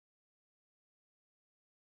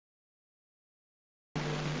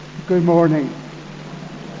Good morning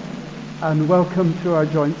and welcome to our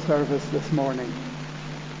joint service this morning,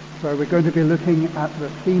 where we're going to be looking at the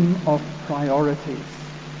theme of priorities.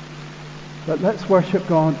 But let's worship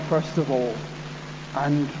God first of all,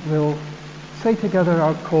 and we'll say together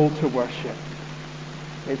our call to worship.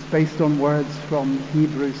 It's based on words from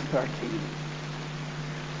Hebrews 13.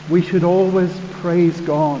 We should always praise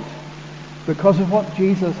God because of what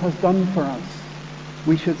Jesus has done for us.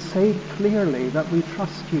 We should say clearly that we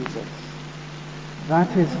trust Jesus.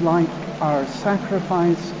 That is like our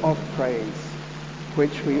sacrifice of praise,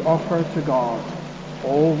 which we offer to God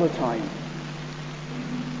all the time.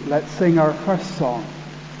 Let's sing our first song,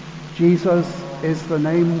 Jesus is the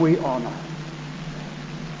name we honor.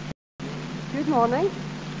 Good morning.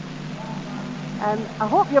 I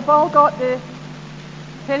hope you've all got the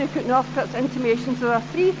Penicuik Northkirk's intimations. There are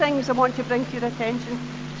three things I want to bring to your attention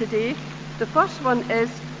today. The first one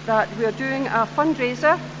is that we're doing a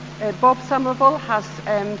fundraiser. Bob Somerville has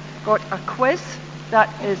got a quiz that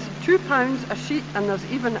is £2 a sheet, and there's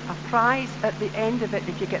even a prize at the end of it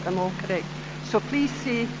if you get them all correct. So please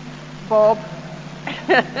see Bob.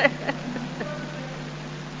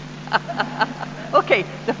 Okay,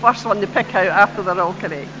 the first one to pick out after they're all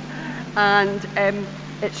correct. And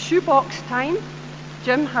it's shoebox time.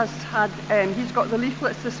 Jim has had, he's got the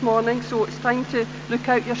leaflets this morning, so it's time to look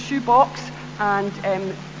out your shoebox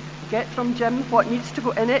and get from Jim what needs to go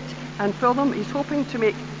in it and fill them. He's hoping to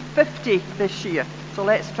make 50 this year, so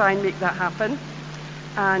let's try and make that happen.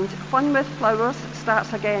 And Fun with Flowers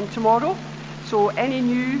starts again tomorrow, so any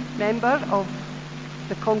new member of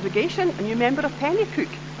the congregation, a new member of Penicuik,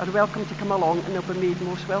 are welcome to come along, and they'll be made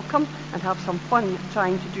most welcome and have some fun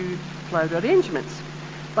trying to do flower arrangements.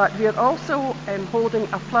 But we're also holding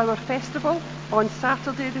a flower festival on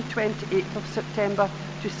Saturday the 28th of September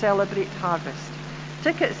to celebrate harvest.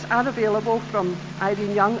 Tickets are available from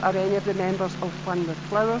Irene Young or any of the members of Fun with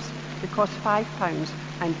Flowers. They cost £5,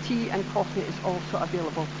 and tea and coffee is also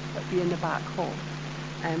available. It'll be in the back hall.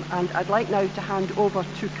 And I'd like now to hand over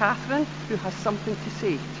to Catherine, who has something to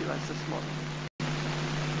say to us this morning.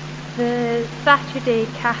 The Saturday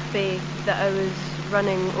cafe that I was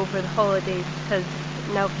running over the holidays has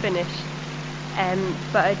now finished,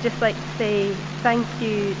 but I'd just like to say thank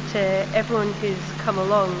you to everyone who's come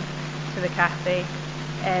along to the cafe,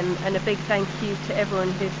 and a big thank you to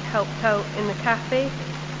everyone who's helped out in the cafe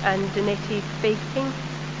and donated baking,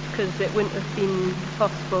 because it wouldn't have been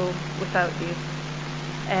possible without you.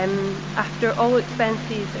 After all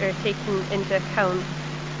expenses are taken into account,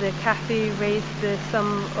 the cafe raised the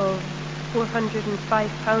sum of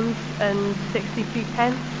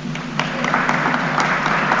 £405.63.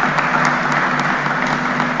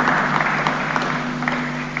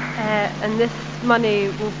 And this money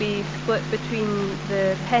will be split between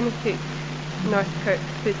the Penicuik Northkirk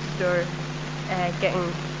food store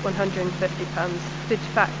getting £150, Food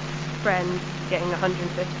Facts Friend getting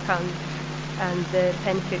 £150, and the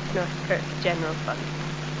Penicuik Northkirk General Fund.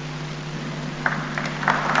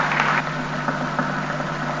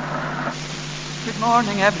 Good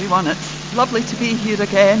morning everyone. It's lovely to be here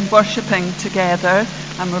again worshipping together,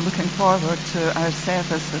 and we're looking forward to our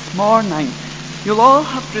service this morning. You'll all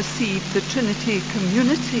have received the Trinity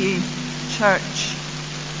Community Church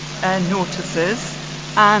notices,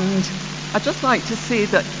 and I'd just like to say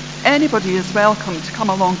that anybody is welcome to come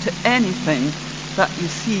along to anything that you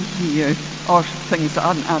see here, or things that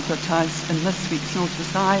aren't advertised in this week's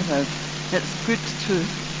notice either. It's good to,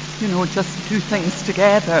 just do things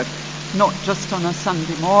together, not just on a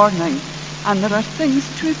Sunday morning. And there are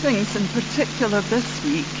two things in particular this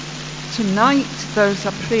week. Tonight there's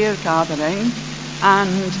a prayer gathering,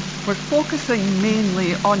 and we're focusing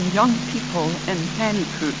mainly on young people in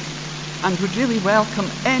Penicuik, and would really welcome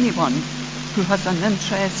anyone who has an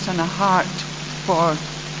interest and a heart for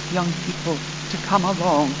young people to come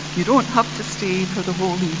along. You don't have to stay for the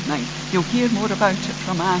whole evening. You'll hear more about it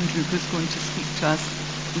from Andrew, who's going to speak to us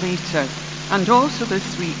later. And also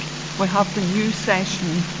this week we have the new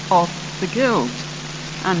session of the Guild,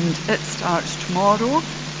 and it starts tomorrow,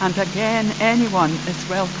 and again anyone is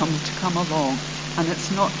welcome to come along. And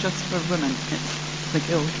it's not just for women, it's the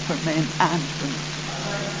Guild for men and women.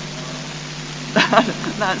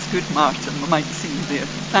 That's good, Martin. We might see you there.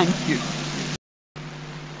 Thank you.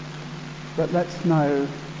 But let's now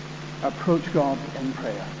approach God in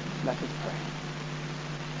prayer. Let us pray.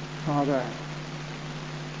 Father,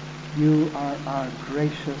 you are our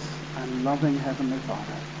gracious and loving Heavenly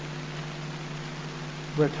Father.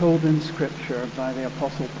 We're told in Scripture by the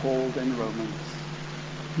Apostle Paul in Romans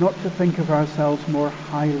not to think of ourselves more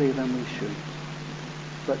highly than we should,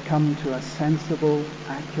 but come to a sensible,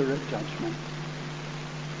 accurate judgment.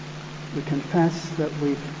 We confess that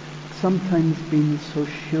we've sometimes been so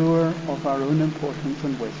sure of our own importance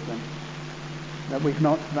and wisdom that we've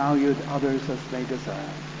not valued others as they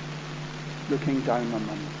deserve, looking down on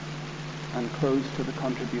them and close to the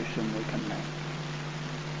contribution they can make.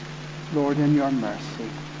 Lord, in your mercy,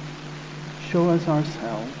 show us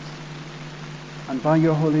ourselves, and by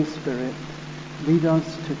your Holy Spirit, lead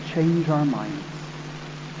us to change our minds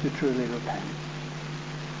to truly repent.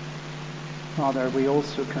 Father, we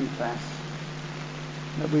also confess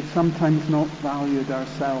that we've sometimes not valued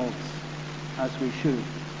ourselves as we should,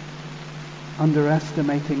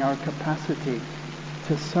 underestimating our capacity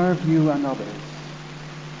to serve you and others,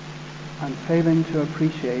 and failing to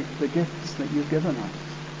appreciate the gifts that you've given us.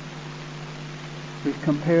 We've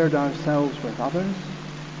compared ourselves with others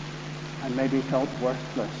and maybe felt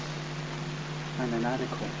worthless and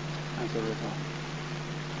inadequate as a result.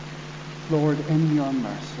 Lord, in your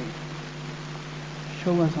mercy,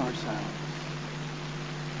 show us ourselves,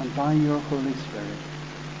 and by your Holy Spirit,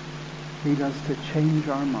 lead us to change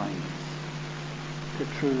our minds to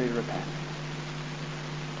truly repent.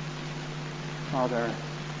 Father,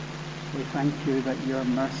 we thank you that your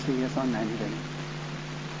mercy is unending.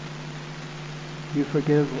 You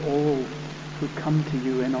forgive all who come to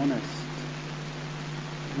you in honest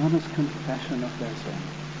confession of their sin.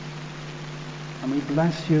 And we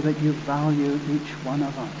bless you that you value each one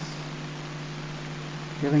of us,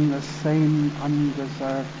 giving the same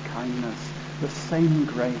undeserved kindness, the same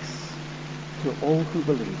grace to all who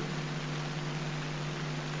believe.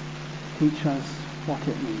 Teach us what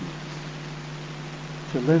it means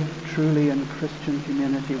to live truly in Christian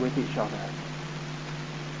community with each other.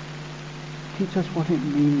 Teach us what it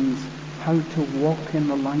means how to walk in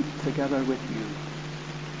the light together with you,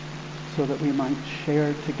 so that we might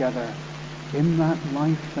share together in that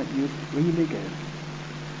life that you freely give,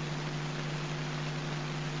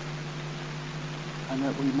 and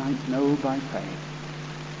that we might know by faith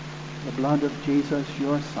the blood of Jesus,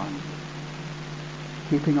 your Son,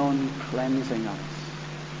 keeping on cleansing us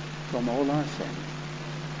from all our sin.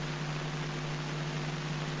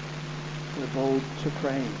 We're bold to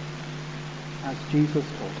pray as Jesus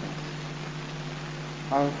taught us.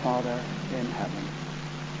 Our Father in heaven,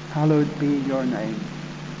 hallowed be your name.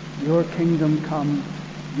 Your kingdom come,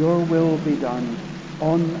 your will be done,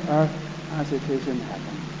 on earth as it is in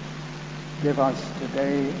heaven. Give us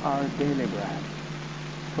today our daily bread.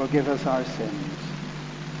 Forgive us our sins,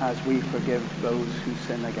 as we forgive those who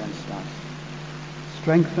sin against us.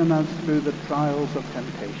 Strengthen us through the trials of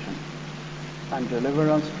temptation, and deliver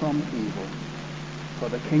us from evil. For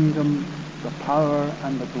the kingdom, the power,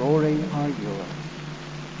 and the glory are yours,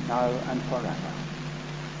 now and forever.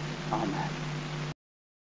 Amen.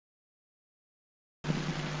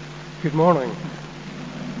 Good morning.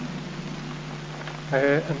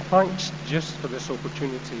 And thanks just for this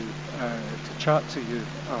opportunity to chat to you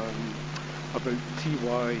about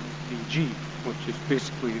TYBG, which is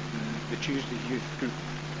basically the Tuesday Youth Group,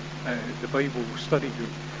 the Bible study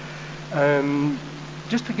group.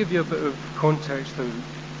 Just to give you a bit of context of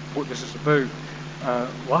what this is about,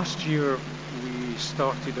 last year we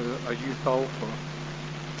started a youth alpha,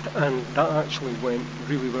 and that actually went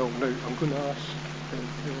really well. Now I'm going to ask,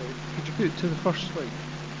 could you put it to the first slide?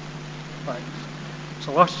 Thanks.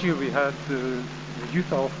 So last year we had the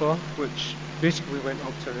youth alpha, which basically went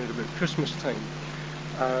up to around about Christmas time,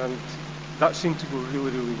 and that seemed to go really,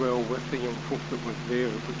 really well with the young folk that were there,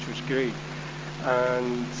 which was great.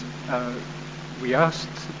 And we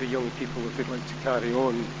asked the young people if they'd like to carry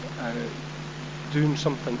on doing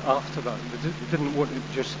something after that. They didn't want it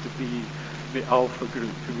just to be the alpha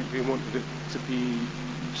group. We wanted it to be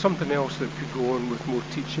something else that could go on with more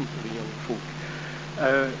teaching for the young folk.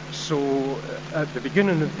 So at the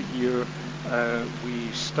beginning of the year,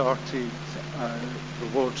 we started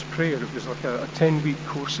the Lord's Prayer. It was like a 10-week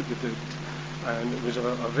course that we did, and it was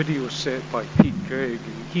a video set by Pete Gregg,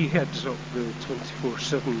 and he heads up the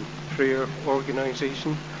 24/7 prayer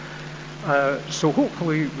organisation. So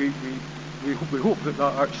hopefully we hope that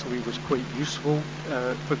actually was quite useful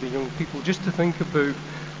for the young people, just to think about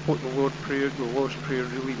what the Lord's Prayer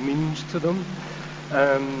really means to them.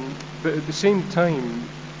 But at the same time,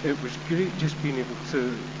 it was great just being able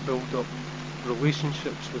to build up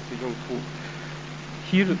relationships with the young folk.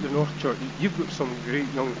 Here at the North Church, you've got some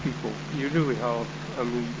great young people. You really have. I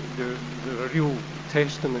mean, they're a real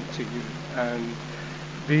testament to you, and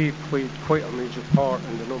they played quite a major part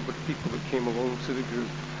in the number of people that came along to the group,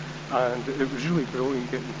 and it was really brilliant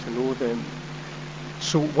getting to know them.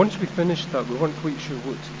 So once we finished that, we weren't quite sure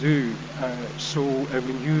what to do, so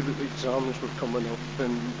we knew that the exams were coming up,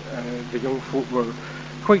 and the young folk were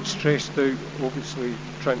quite stressed out, obviously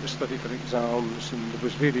trying to study for exams, and there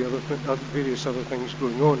was various other things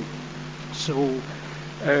going on. So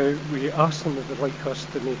we asked them if they'd like us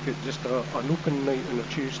to make it just an open night on a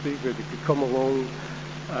Tuesday where they could come along,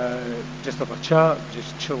 just have a chat,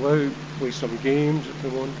 just chill out, play some games if they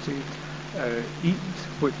wanted, eat,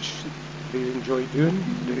 which they enjoy doing,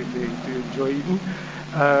 they do enjoy eating,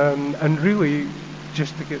 and really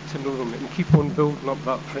just to get to know them and keep on building up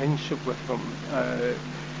that friendship with them,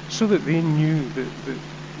 so that they knew that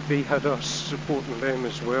they had us supporting them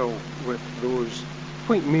as well with those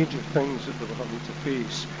quite major things that they were having to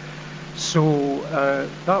face. So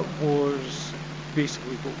that was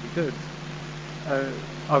basically what we did.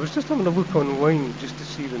 I was just having a look online just to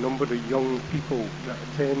see the number of young people that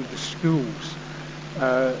attend the schools.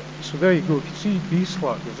 So there you go, if you see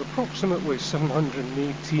B-Slack, there's approximately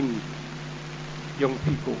 718 young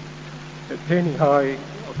people. At Penny High,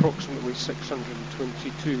 approximately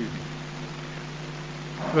 622.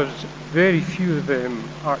 There's very few of them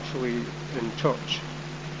actually in church,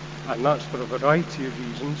 and that's for a variety of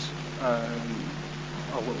reasons. A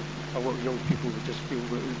lot of young people would just feel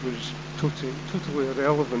that it was totally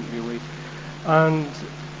irrelevant, really. And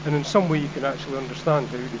in some way you can actually understand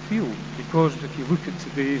how they feel, because if you look at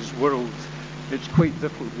today's world, it's quite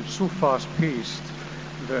different. It's so fast-paced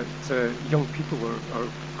that young people are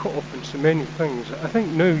caught up in so many things. I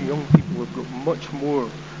think now young people have got much more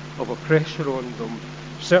of a pressure on them.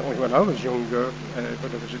 Certainly when I was younger,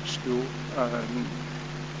 when I was at school,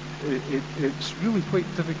 it's really quite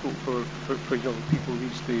difficult for young people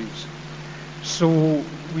these days. So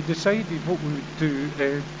we decided what we would do.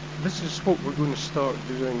 This is what we're going to start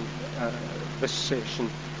doing this session.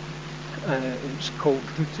 It's called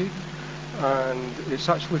Rooted, and it's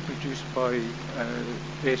actually produced by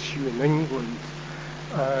SU in England.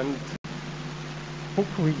 And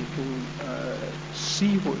hopefully you can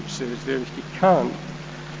see what it says there. If you can't,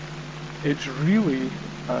 it's really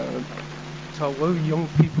to allow young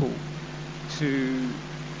people to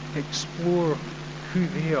explore who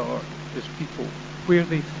they are as people, where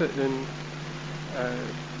they fit in,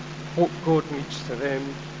 what God means to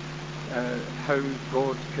them, how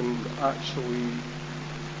God can actually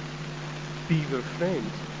be their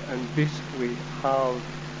friend, and basically have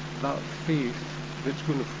that faith that's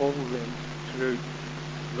going to follow them throughout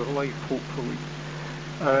their life, hopefully.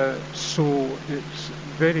 So it's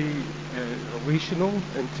very relational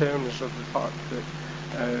in terms of the fact that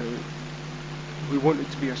we want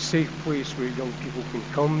it to be a safe place where young people can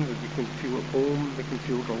come, that they can feel at home, they can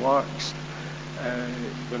feel relaxed,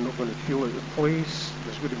 they're not going to feel out of place,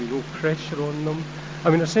 there's going to be no pressure on them. I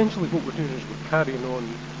mean, essentially what we're doing is we're carrying on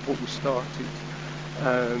what we started,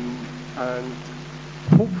 and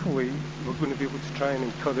hopefully we're going to be able to try and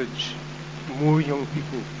encourage more young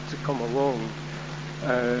people to come along.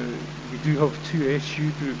 We do have two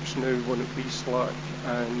SU groups now, one at B-Slack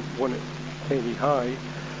and one at Penny High,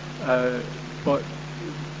 but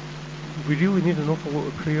we really need an awful lot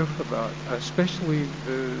of prayer for that, especially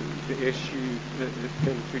the SU at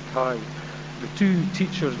Penicuik High. The two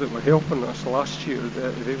teachers that were helping us last year,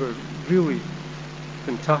 they were really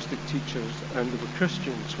fantastic teachers, and they were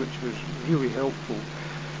Christians, which was really helpful.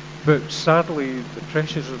 But sadly, the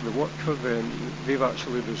pressures of the work for them, they've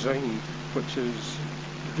actually resigned, which is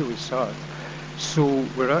really sad. So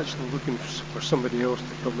we're actually looking for somebody else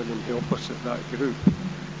to come in and help us at that group.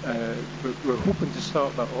 But we're hoping to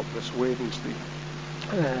start that up this Wednesday,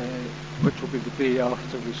 which will be the day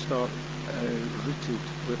after we start Rooted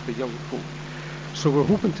with the young folk. So we're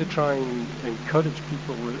hoping to try and encourage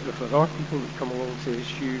people, if there are people that come along to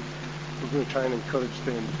SU, we're going to try and encourage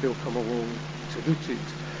them if they'll come along to Rooted.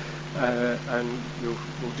 And we'll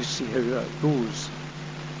just see how that goes.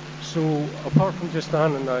 So apart from just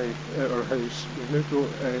Anne and I at our house, we've now got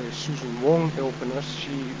Susan Wong helping us.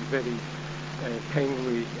 She very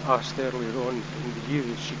kindly asked earlier on in the year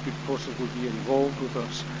if she could possibly be involved with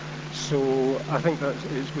us. So I think that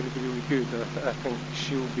is going to be really good. I think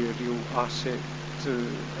she'll be a real asset to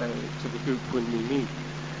the group when we meet.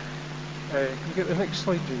 Can we get the next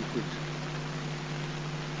slide, Jane, please?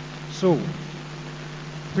 So,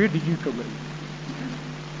 where do you come in?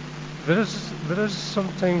 There is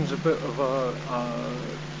sometimes a bit of a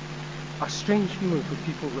strange feeling for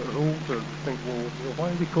people that are older. They think, well, why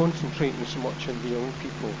are we concentrating so much on the young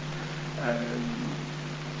people?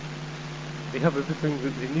 They have everything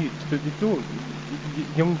that they need, but they don't.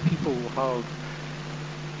 Young people have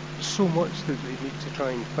so much that they need to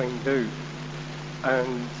try and find out.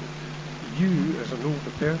 And you, as an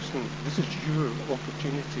older person, this is your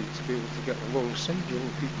opportunity to be able to get alongside young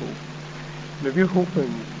people. Now we're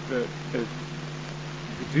hoping that if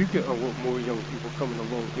we do get a lot more young people coming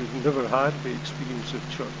along who've never had the experience of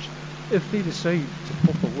church. If they decide to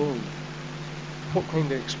pop along, what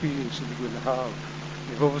kind of experience are they going to have?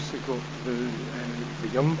 You've obviously got the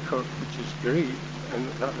young Kirk, which is great, and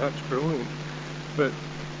that's brilliant. But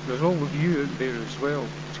there's all of you out there as well.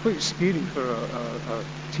 It's quite scary for a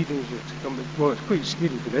teenager to come in. Well, it's quite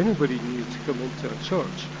scary for anybody new to come into a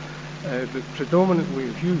church. But predominantly,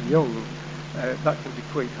 if you're young, that can be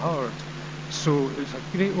quite hard. So it's a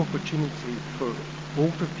great opportunity for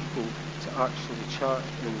older people to actually chat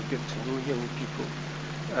and get to know young people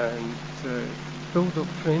and build up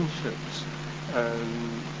friendships.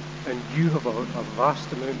 And you have a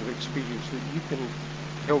vast amount of experience that you can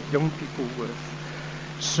help young people with.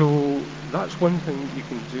 So that's one thing that you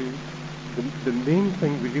can do. The main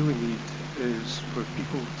thing we really need is for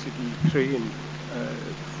people to be praying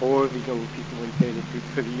for the young people in Penicuik,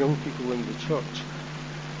 for the young people in the church.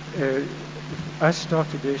 I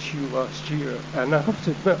started SU last year, and I have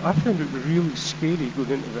to admit, I found it really scary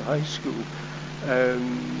going into the high school.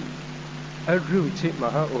 I'd really take my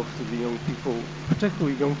hat off to the young people,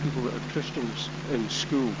 particularly young people that are Christians in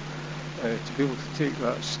school, to be able to take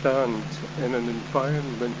that stand in an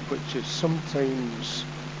environment which is sometimes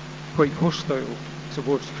quite hostile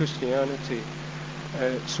towards Christianity.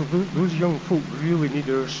 So those young folk really need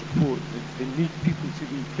our support. They need people to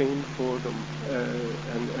be praying for them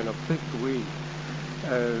in a big way,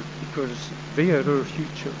 because they are our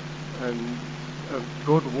future, and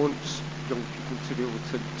God wants young people to be able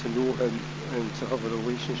to know Him and to have a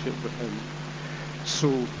relationship with Him.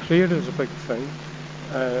 So prayer is a big thing.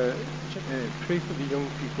 Pray for the young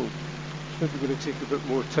people. It's maybe going to take a bit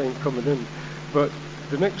more time coming in, but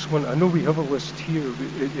the next one, I know we have a list here.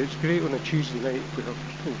 It's great on a Tuesday night if we have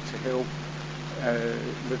people to help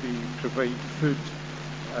maybe provide food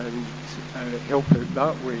and help out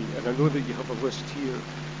that way. And I know that you have a list here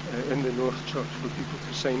in the North Church for people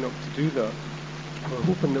to sign up to do that. We're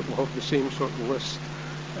hoping that we'll have the same sort of list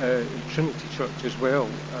in Trinity Church as well,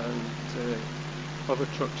 and other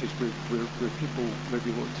churches where people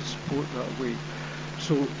maybe want to support that way.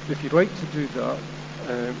 So if you'd like to do that,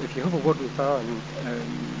 if you have a word with Anne,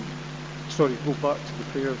 sorry, go back to the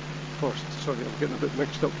prayer first. Sorry, I'm getting a bit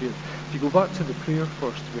mixed up here. If you go back to the prayer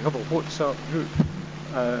first, we have a WhatsApp group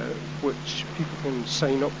which people can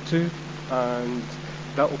sign up to, and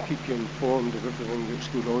that will keep you informed of everything that's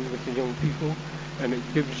going on with the young people, and it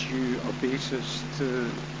gives you a basis to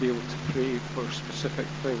be able to pray for specific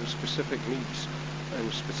things, specific needs,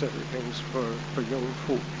 and specific things for young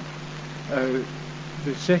folk.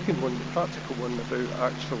 The second one, the practical one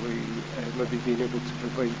about actually maybe being able to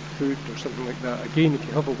provide food or something like that. Again, if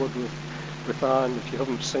you have a word with Anne, if you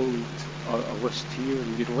haven't signed a list here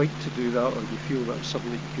and you'd like to do that, or you feel that's something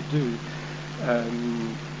that you could do,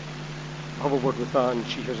 have a word with Anne.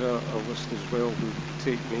 She has a list as well who can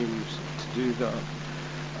take names to do that.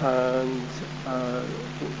 And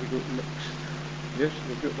what have we got next? Yes,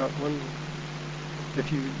 we've got that one. If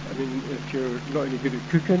you're not any good at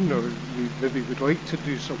cooking, or you maybe would like to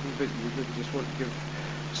do something that you maybe just want to give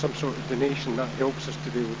some sort of donation, that helps us to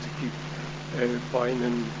be able to keep buying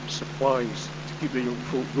in supplies to keep the young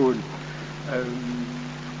folk going.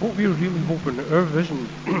 What we're really hoping, our vision,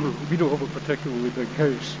 we don't have a particularly big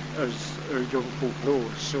house, as our young folk know,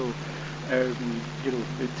 so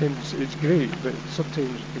it's great, but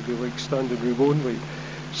sometimes it can be like standing room only.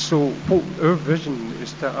 So what our vision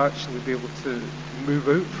is to actually be able to move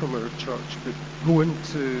out from our church, but go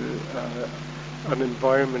into an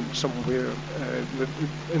environment somewhere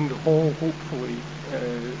in the hall, hopefully,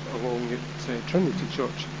 along at Trinity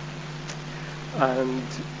Church, and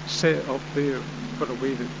set it up there for a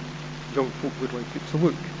way that young folk would like it to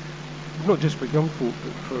look. Not just for young folk,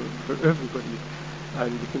 but for everybody,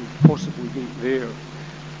 and we can possibly meet there.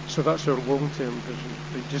 So that's our long-term vision.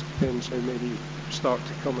 It just depends how many start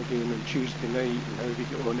to come again on Tuesday night and how they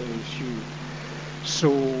get on ASU.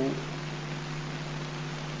 So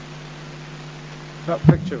that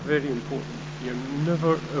picture, very important. You're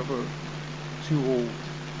never ever too old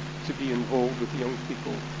to be involved with young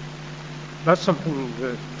people. That's something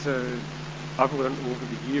that I've learned over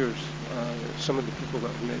the years. Some of the people that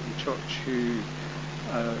I've met in church who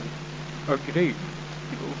are great.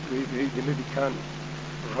 They maybe can't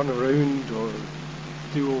run around or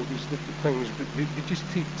do all these different things, but they just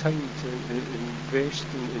take time to invest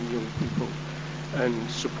in young people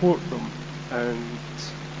and support them and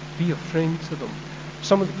be a friend to them.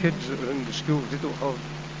 Some of the kids that are in the schools, they don't have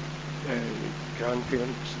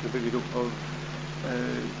grandparents, they don't have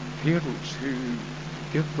parents who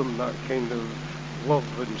give them that kind of love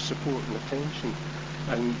and support and attention.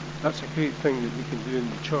 And that's a great thing that we can do in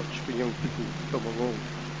the church for young people to come along.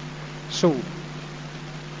 So,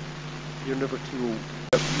 you're never too old.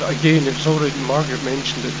 Again, it's already, Margaret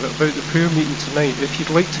mentioned it, but about the prayer meeting tonight, if you'd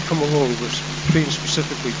like to come along, we're praying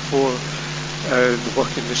specifically for the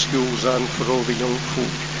work in the schools and for all the young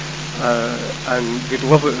folk. And we'd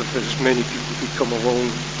love it if as many people could come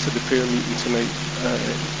along to the prayer meeting tonight,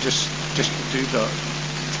 just to do that.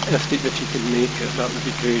 If you can make it, that would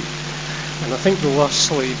be great. And I think the last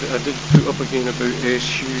slide that I did put up again about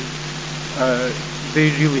SU, they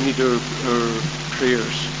really need our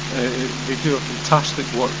prayers. They do a fantastic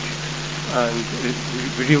work, and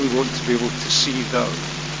we really want to be able to see that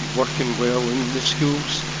working well in the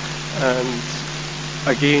schools. And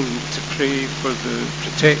again, to pray for the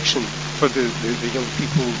protection for the young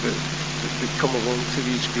people that come along to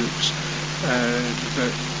these groups,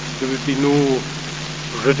 that there would be no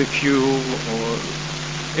ridicule or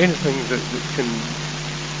anything that can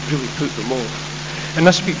really put them off. And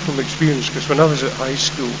I speak from experience, because when I was at high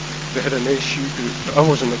school, they had an SU group. I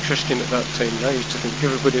wasn't a Christian at that time, and I used to think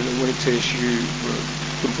everybody that went to SU were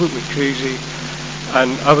completely crazy,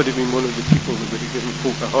 and I would have been one of the people that would have given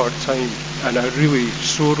folk a hard time, and I really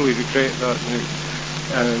sorely regret that now,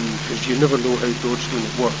 because you never know how God's going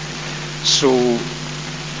to work. So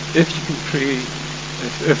if you can pray,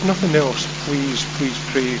 if nothing else, please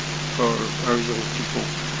pray for our young people,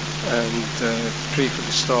 and pray for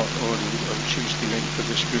the start on Tuesday night for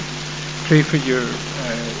this group. Pray for your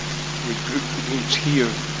group that meets here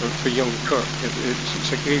for Young Kirk.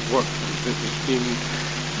 It's a great work that is being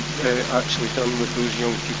actually done with those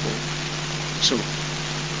young people. So,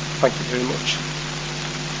 thank you very much.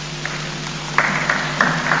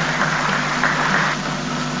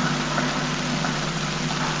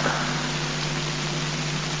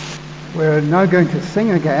 We're now going to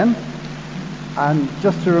sing again, and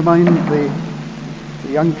just to remind the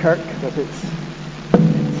young Kirk that it's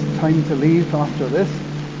time to leave after this,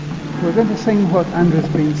 we're going to sing what Andrew's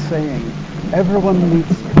been saying. Everyone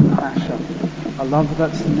needs compassion, a love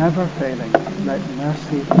that's never failing. Let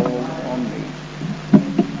mercy fall on me.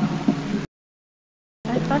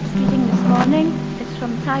 Our first reading this morning is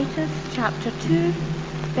from Titus chapter 2,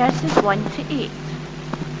 verses 1 to 8.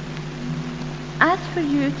 As for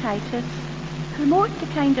you, Titus, promote the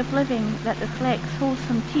kind of living that reflects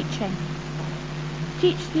wholesome teaching.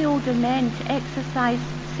 Teach the older men to exercise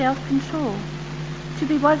self-control, to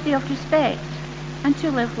be worthy of respect, and to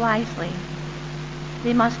live wisely.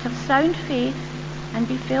 They must have sound faith and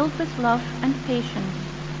be filled with love and patience.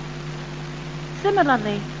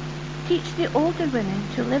 Similarly, teach the older women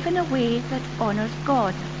to live in a way that honours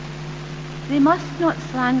God. They must not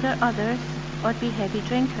slander others or be heavy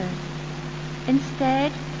drinkers.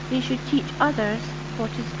 Instead, they should teach others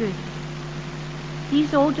what is good.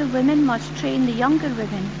 These older women must train the younger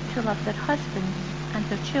women to love their husbands and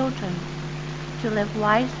their children, to live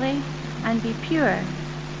wisely and be pure,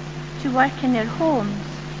 to work in their homes,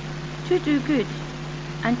 to do good,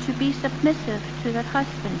 and to be submissive to their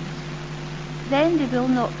husbands. Then they will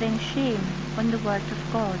not bring shame on the word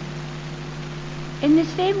of God. In the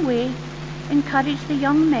same way, encourage the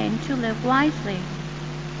young men to live wisely,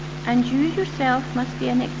 and you yourself must be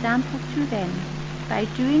an example to them by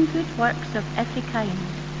doing good works of every kind.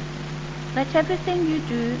 Let everything you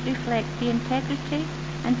do reflect the integrity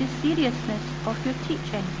and the seriousness of your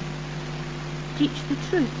teaching. Teach the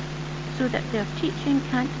truth so that their teaching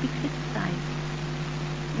can't be criticized.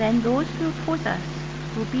 Then those who oppose us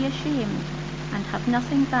will be ashamed and have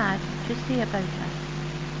nothing bad to say about us.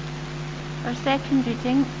 Our second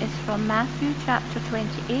reading is from Matthew chapter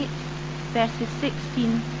 28, verses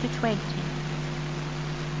 16 to 20.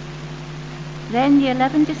 Then the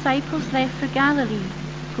 11 disciples left for Galilee,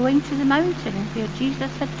 going to the mountain where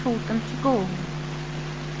Jesus had told them to go.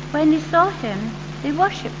 When they saw him, they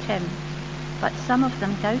worshipped him, but some of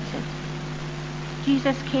them doubted.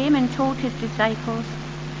 Jesus came and told his disciples,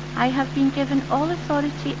 I have been given all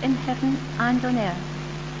authority in heaven and on earth.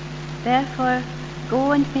 Therefore,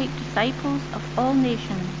 go and make disciples of all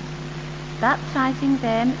nations, baptizing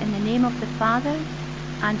them in the name of the Father,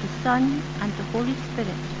 and the Son, and the Holy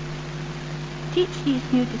Spirit. Teach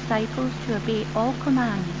these new disciples to obey all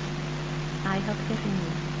commands I have given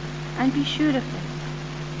you, and be sure of this,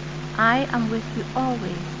 I am with you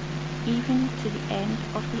always, even to the end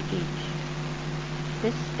of the age.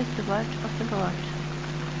 This is the word of the Lord.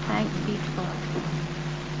 Thanks be to God.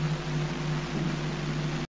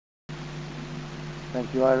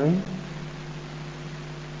 Thank you, Irene.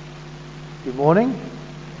 Good morning.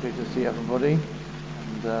 Good to see everybody,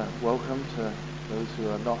 and welcome to those who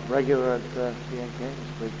are not regular at PNK.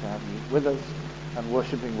 It's great to have you with us and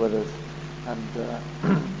worshipping with us And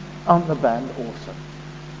aren't the band awesome?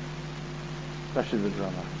 Especially the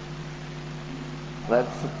drummer.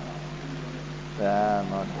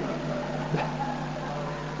 Mark.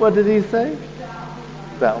 What did he say?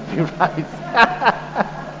 That'll be right.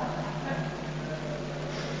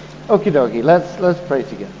 Okie dokie, let's pray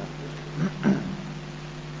together.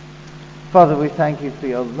 Father, we thank you for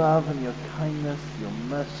your love and your kindness, your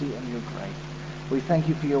mercy and your grace. We thank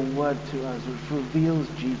you for your word to us, which reveals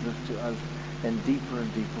Jesus to us in deeper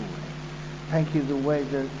and deeper ways. Thank you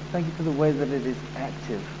for the way that it is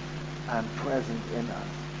active and present in us.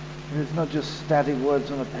 And it's not just static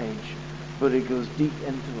words on a page, but it goes deep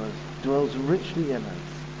into us, dwells richly in us.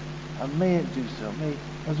 And may it do so. May,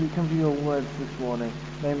 as we come to your words this morning,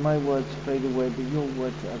 may my words fade away, but your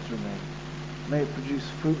word to us remain. May it produce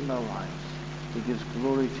fruit in our lives. It gives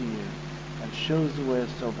glory to you and shows the way of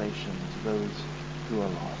salvation to those who are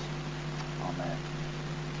lost. Amen.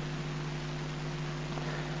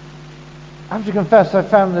 I have to confess, I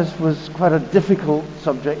found this was quite a difficult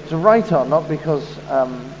subject to write on, not because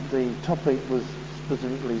the topic was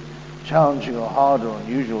specifically challenging or hard or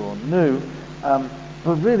unusual or new,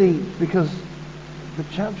 but really because the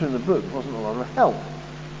chapter in the book wasn't a lot of help.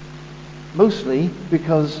 Mostly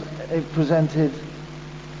because it presented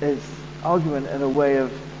its argument in a way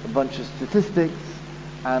of a bunch of statistics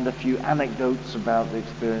and a few anecdotes about the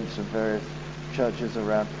experience of various churches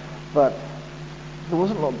around. But there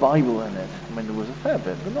wasn't a lot of Bible in it. I mean, there was a fair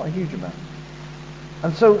bit, but not a huge amount.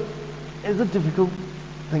 And so it's a difficult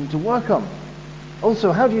thing to work on.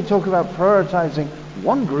 Also, how do you talk about prioritizing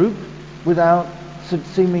one group without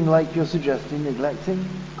seeming like you're suggesting neglecting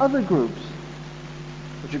other groups?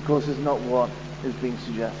 Which, of course, is not what is being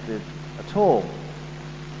suggested at all.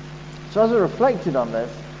 So as I reflected on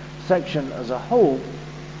this section as a whole,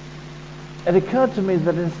 it occurred to me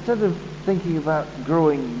that instead of thinking about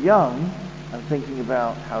growing young and thinking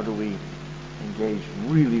about how do we engage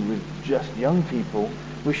really with just young people,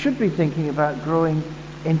 we should be thinking about growing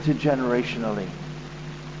intergenerationally.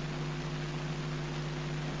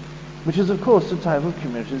 Which is, of course, the type of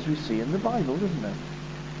communities we see in the Bible, isn't it?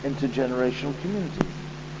 Intergenerational communities.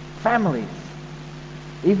 Families.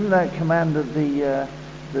 Even that command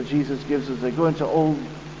that Jesus gives us, they go into all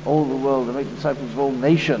the world and make disciples of all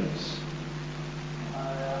nations.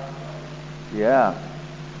 Yeah.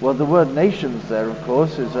 Well, the word nations there, of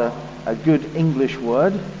course, is a good English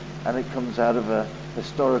word, and it comes out of a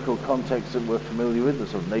historical context that we're familiar with, the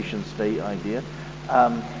sort of nation-state idea.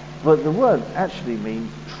 But the word actually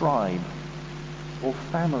means tribe, or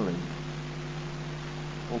family,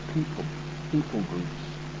 or people groups.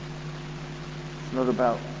 It's not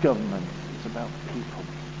about government, it's about people.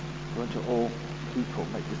 Go into all people,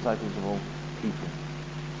 make disciples of all people.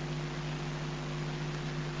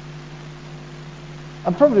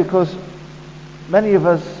 And probably, of course, many of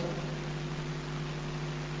us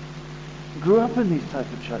grew up in these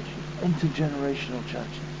type of churches, intergenerational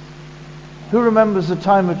churches. Who remembers the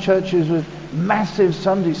time of churches with massive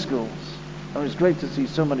Sunday schools? I mean, it's great to see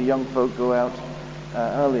so many young folk go out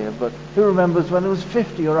earlier, but who remembers when it was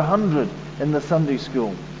 50 or 100 in the Sunday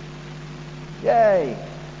school? Yay!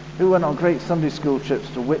 Who went on great Sunday school trips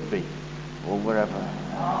to Whitby or wherever?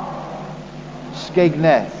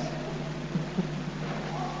 Skegness.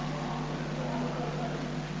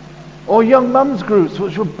 Or young mums groups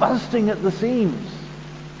which were bursting at the seams.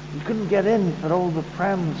 You couldn't get in for all the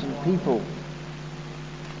prams and people.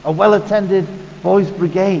 A well-attended boys'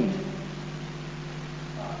 brigade.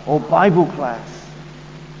 Or Bible class.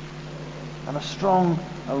 And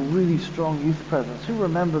a really strong youth presence. Who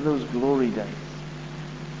remember those glory days?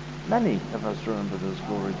 Many of us remember those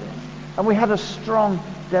glory days. And we had a strong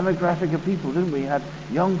demographic of people, didn't we? We had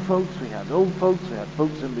young folks, we had old folks, we had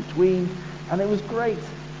folks in between, and it was great.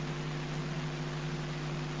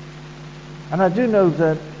 And I do know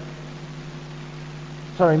that,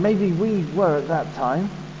 maybe we were at that time,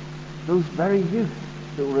 those very youth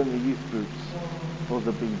that were in the youth groups, or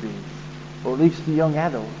the BBs, or at least the young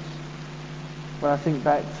adults. When I think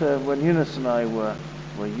back to when Eunice and I were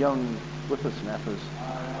young whippersnappers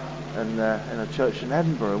in a church in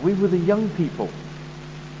Edinburgh, we were the young people.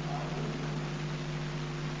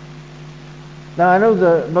 Now I know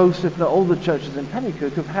that most, if not all, the churches in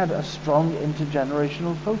Penicuik have had a strong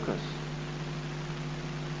intergenerational focus.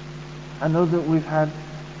 I know that we've had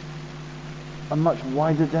a much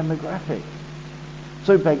wider demographic.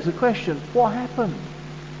 So it begs the question, what happened?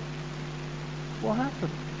 What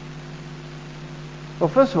happened? Well,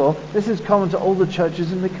 first of all, this is common to all the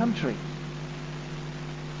churches in the country.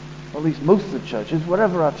 Or at least most of the churches,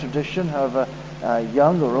 whatever our tradition, however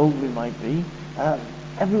young or old we might be,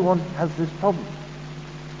 everyone has this problem.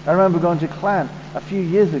 I remember going to Clan a few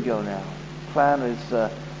years ago now. Clan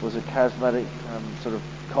was a charismatic sort of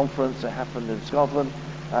conference that happened in Scotland.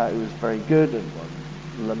 It was very good, and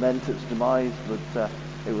lament its demise, but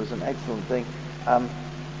it was an excellent thing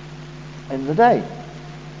in the day.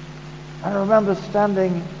 I remember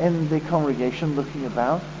standing in the congregation looking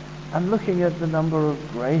about and looking at the number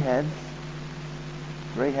of grey hairs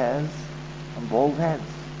and bald heads,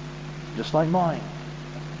 just like mine.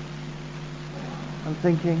 And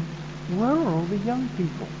thinking, where are all the young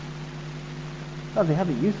people? Now, they had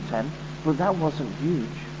a youth tent, but that wasn't huge.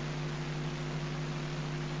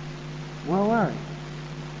 Where were they?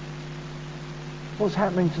 What's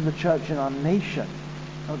happening to the church in our nation,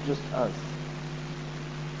 not just us?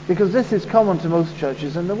 Because this is common to most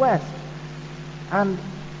churches in the West. And,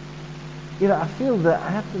 I feel that I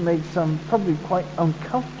have to make some probably quite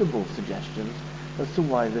uncomfortable suggestions as to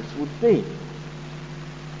why this would be.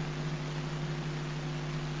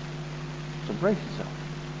 So brace yourself.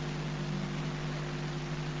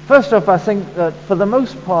 First off, I think that for the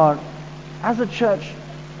most part, as a church,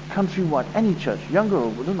 countrywide, any church, younger or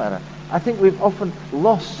old, doesn't matter, I think we've often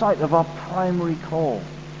lost sight of our primary call.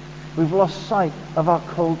 We've lost sight of our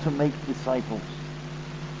call to make disciples.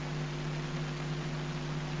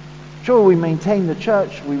 Sure, we maintain the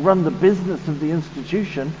church, we run the business of the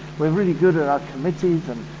institution, we're really good at our committees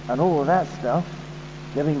and all of that stuff,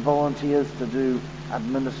 getting volunteers to do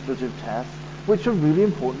administrative tasks, which are really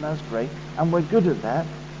important, that's great, and we're good at that.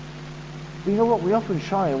 But you know what, we often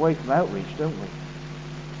shy away from outreach, don't we?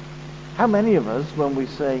 How many of us, when we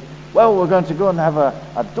say, well, we're going to go and have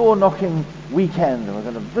a door-knocking weekend, and we're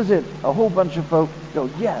going to visit a whole bunch of folk, go,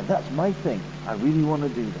 yeah, that's my thing, I really want to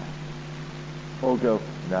do that. Or go,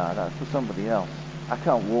 nah, that's for somebody else. I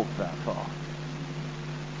can't walk that far.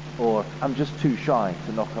 Or I'm just too shy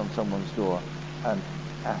to knock on someone's door and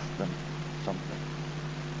ask them something.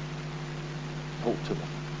 Talk to them.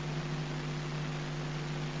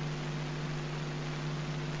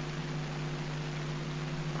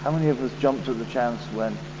 How many of us jumped at the chance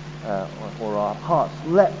when, or our hearts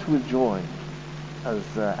leapt with joy, as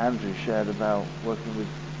Andrew shared about working with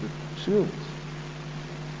schools?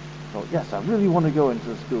 Thought, yes, I really want to go into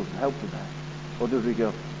the schools and help with that. Or did we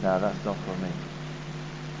go, no, that's not for me.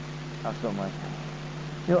 That's not my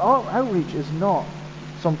thing. Our outreach is not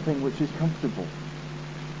something which is comfortable.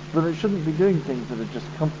 But it shouldn't be doing things that are just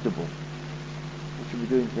comfortable. We should be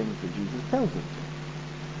doing things that Jesus tells us to.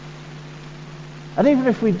 And even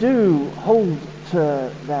if we do hold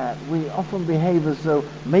to that, we often behave as though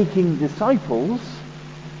making disciples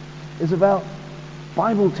is about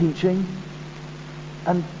Bible teaching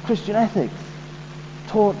and Christian ethics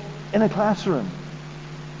taught in a classroom,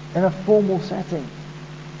 in a formal setting.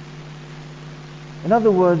 In other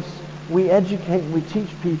words, we educate and we teach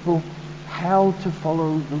people how to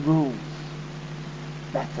follow the rules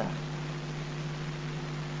better.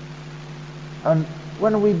 And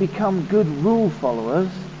when we become good rule followers,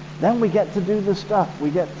 then we get to do the stuff. We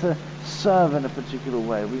get to serve in a particular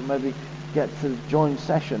way. We maybe get to join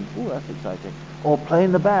session. Oh, that's exciting. Or play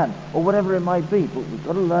in the band, or whatever it might be. But we've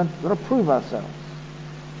got to learn, we've got to prove ourselves.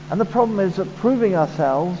 And the problem is that proving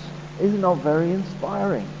ourselves is not very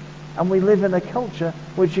inspiring. And we live in a culture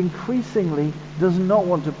which increasingly does not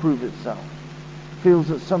want to prove itself. Feels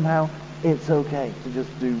that somehow it's okay to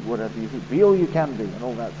just do whatever you think. Be all you can be and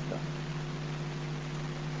all that stuff.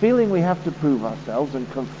 Feeling we have to prove ourselves and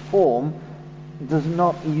conform does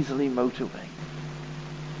not easily motivate.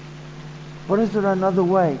 But is there another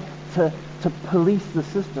way to police the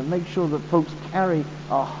system, make sure that folks carry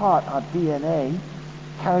our heart, our DNA,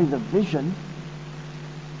 carry the vision,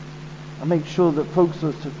 and make sure that folks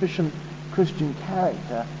are sufficient Christian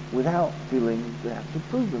character without feeling they have to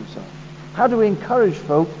prove themselves? How do we encourage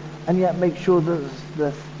folk and yet make sure that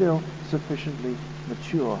they're still sufficiently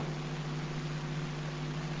mature?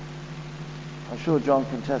 I'm sure John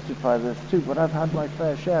can testify to this too, but I've had my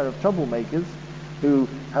fair share of troublemakers who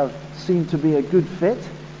have seemed to be a good fit,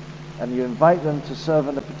 and you invite them to serve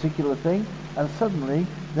in a particular thing, and suddenly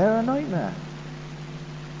they're a nightmare.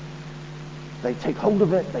 They take hold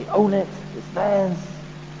of it, they own it, it's theirs,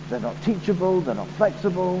 they're not teachable, they're not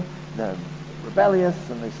flexible, they're rebellious,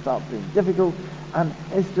 and they start being difficult, and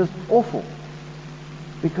it's just awful,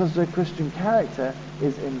 because their Christian character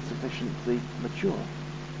is insufficiently mature.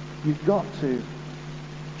 You've got to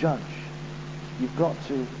judge. You've got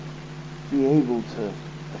to be able to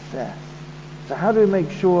assess. So how do we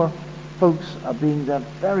make sure folks are being their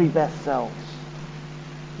very best selves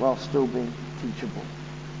while still being teachable?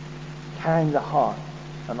 Carrying the heart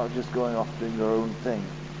and not just going off doing their own thing.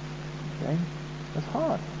 Okay? That's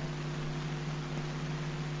hard.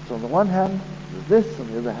 So on the one hand, there's this,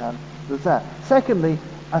 on the other hand, there's that. Secondly,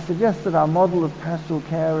 I suggest that our model of pastoral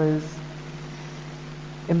care is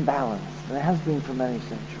imbalanced, and it has been for many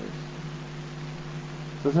centuries.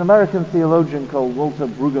 There's an American theologian called Walter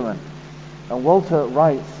Brueggemann, and Walter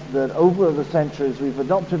writes that over the centuries we've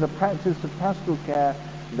adopted a practice of pastoral care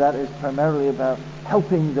that is primarily about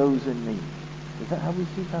helping those in need. Is that how we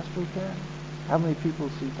see pastoral care? How many people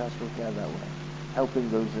see pastoral care that way? Helping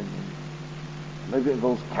those in need. Maybe it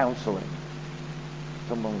involves counseling.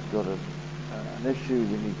 Someone's got an issue,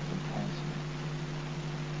 we need some counseling.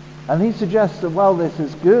 And he suggests that while this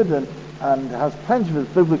is good and has plenty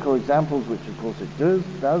of biblical examples, which of course it does,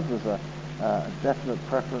 there's a definite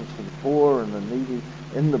preference for the poor and the needy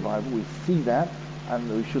in the Bible. We see that, and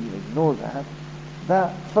we shouldn't ignore that.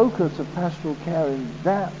 That focus of pastoral care in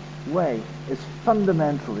that way is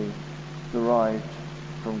fundamentally derived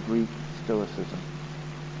from Greek Stoicism.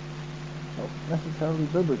 Not necessarily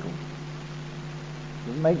biblical.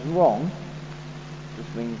 Doesn't make it wrong,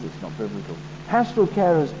 just means it's not biblical. Pastoral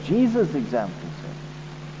care, as Jesus examples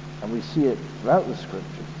it, and we see it throughout the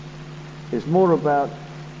scriptures, is more about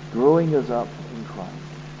growing us up in Christ.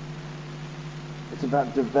 It's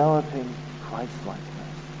about developing Christ-likeness.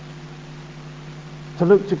 To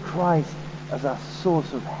look to Christ as our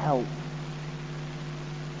source of help.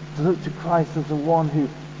 To look to Christ as the one who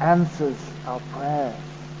answers our prayers,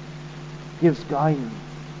 gives guidance,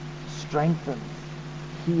 strengthens,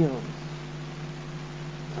 heals.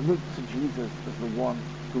 To look to Jesus as the one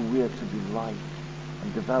who we are to be like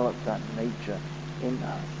and develop that nature in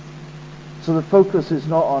us. So the focus is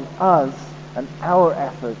not on us and our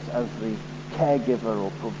efforts as the caregiver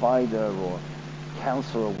or provider or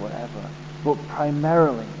counselor or whatever, but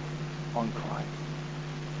primarily on Christ.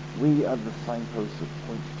 We are the signpost that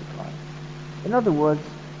points to Christ. In other words,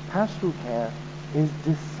 pastoral care is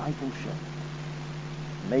discipleship,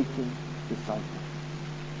 making disciples.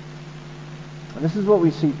 And this is what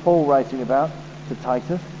we see Paul writing about to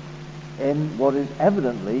Titus in what is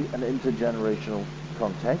evidently an intergenerational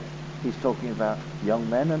context. He's talking about young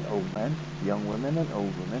men and old men, young women and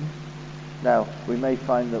old women. Now, we may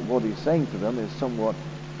find that what he's saying to them is somewhat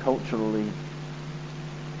culturally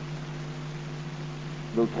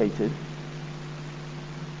located,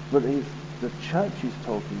 but the church he's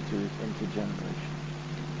talking to is intergenerational.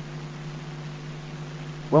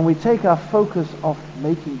 When we take our focus off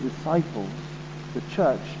making disciples, the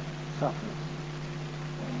church suffers.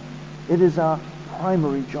 It is our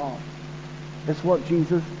primary job. It's what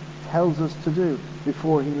Jesus tells us to do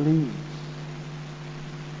before he leaves.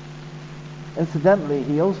 Incidentally,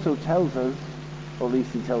 he also tells us, or at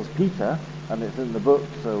least he tells Peter, and it's in the book,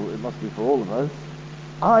 so it must be for all of us,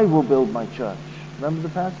 I will build my church. Remember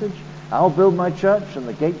the passage? I'll build my church, and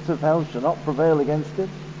the gates of hell shall not prevail against it.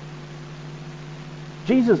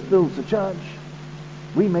 Jesus builds the church.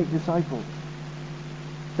 We make disciples.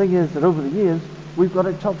 The thing is that over the years, we've got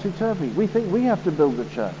it topsy-turvy. We think we have to build the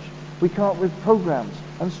church. We come up with programs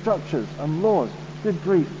and structures and laws. Good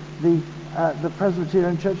grief. The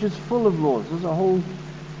Presbyterian Church is full of laws. There's a whole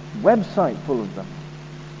website full of them.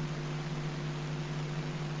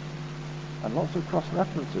 And lots of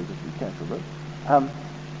cross-references if you care to look.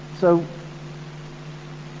 So,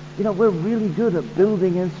 we're really good at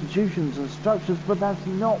building institutions and structures, but that's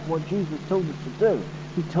not what Jesus told us to do.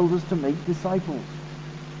 He told us to make disciples.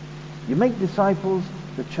 You make disciples,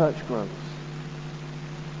 the church grows.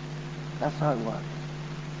 That's how it works.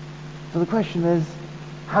 So the question is,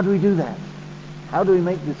 how do we do that? How do we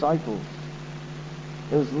make disciples?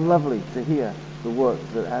 It was lovely to hear the work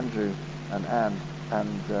that Andrew and Anne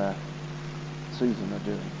and Susan are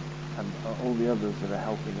doing, and all the others that are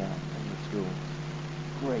helping out in the schools.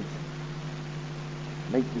 Great.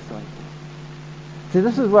 Make disciples. See,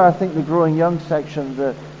 this is where I think the growing young section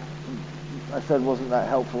that I said wasn't that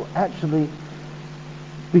helpful actually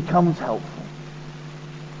becomes helpful,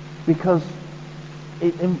 because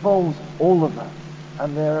it involves all of us,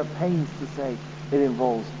 and there are pains to say it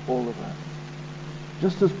involves all of us,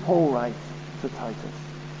 just as Paul writes to Titus.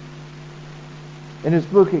 In his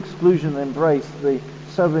book Exclusion and Embrace, the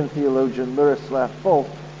Serbian theologian Miroslav Volf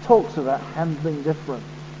talks about handling difference,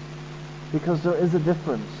 because there is a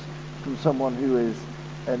difference from someone who is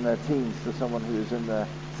in their teens to someone who is in their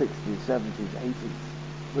 60s, 70s, 80s.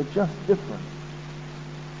 We're just different.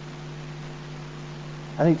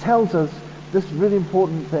 And he tells us this really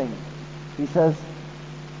important thing. He says,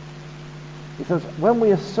 when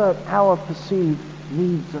we assert our perceived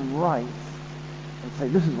needs and rights and say,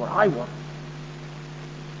 this is what I want,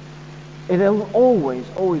 it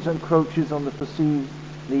always encroaches on the perceived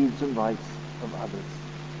needs and rights of others.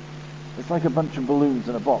 It's like a bunch of balloons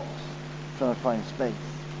in a box trying to find space.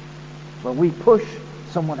 When we push,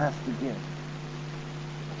 someone has to give.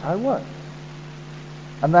 That's how it works.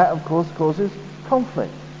 And that, of course, causes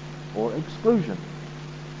conflict or exclusion.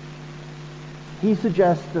 He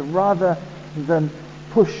suggests that rather than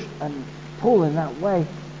push and pull in that way,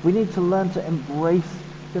 we need to learn to embrace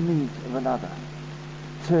the needs of another,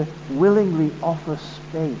 to willingly offer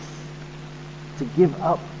space, to give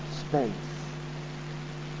up space,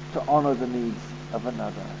 to honor the needs of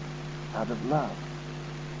another out of love.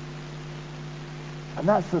 And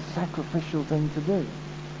that's the sacrificial thing to do.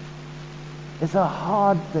 It's a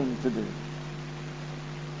hard thing to do.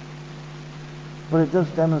 But it does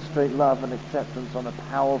demonstrate love and acceptance on a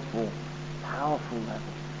powerful, powerful level.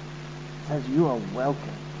 It says you are welcome.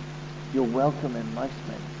 You're welcome in my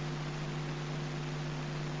space.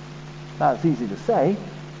 Now, it's easy to say,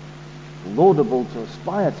 laudable to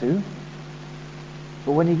aspire to,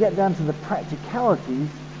 but when you get down to the practicalities,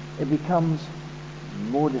 it becomes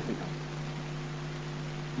more difficult.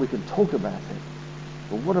 We can talk about it,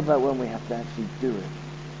 but what about when we have to actually do it?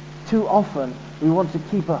 Too often, we want to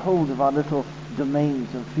keep a hold of our little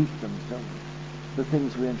domains and fiefdoms, don't we? The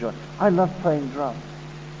things we enjoy. I love playing drums.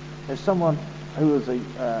 There's someone who was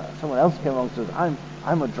someone else came along and says,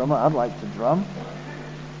 I'm a drummer, I'd like to drum.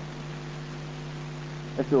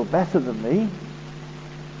 If they were better than me,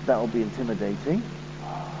 that would be intimidating.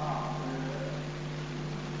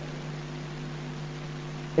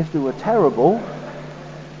 If they were terrible,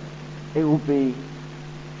 it would be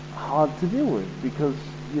hard to deal with, because,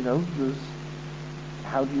 you know,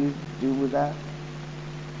 how do you deal with that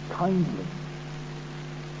kindly?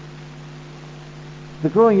 The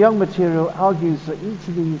Growing Young material argues that each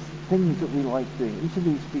of these things that we like doing, each of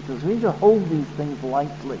these features, we need to hold these things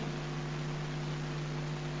lightly.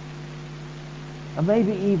 And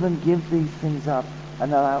maybe even give these things up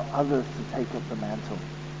and allow others to take up the mantle.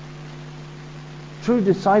 True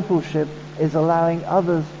discipleship is allowing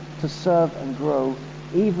others to serve and grow,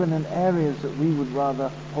 even in areas that we would rather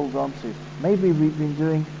hold on to. Maybe we've been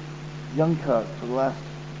doing Young Kirk for the last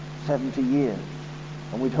 70 years,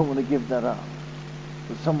 and we don't want to give that up.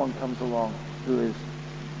 But someone comes along who is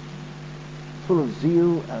full of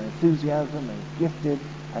zeal and enthusiasm and gifted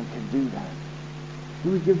and can do that.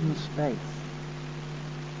 Do we give them space?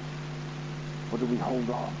 Or do we hold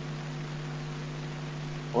on?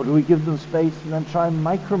 Or do we give them space and then try and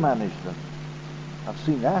micromanage them? I've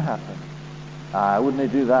seen that happen. Wouldn't they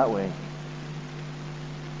do that way?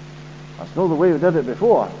 That's not the way we did it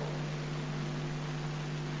before.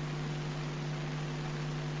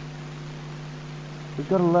 We've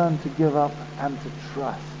got to learn to give up and to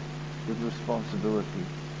trust with responsibility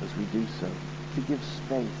as we do so. To give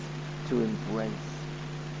space, to embrace,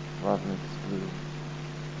 rather than exclude.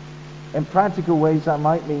 In practical ways, that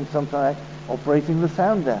might mean something like operating the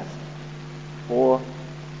sound desk, or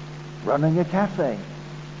running a cafe,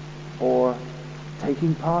 or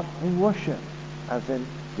taking part in worship, as in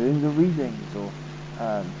doing the readings or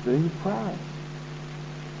doing the prayers.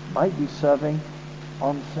 Might be serving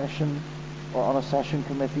on session or on a session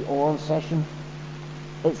committee or on session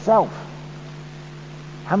itself.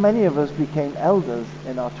 How many of us became elders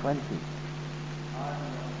in our 20s?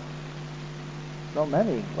 Not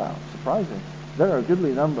many. Wow, surprising. There are a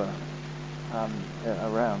goodly number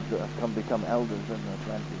around that have become elders in their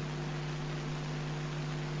 20s.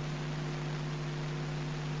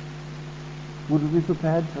 Would we be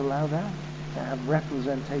prepared to allow that? To have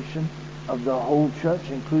representation of the whole church,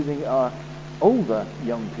 including our older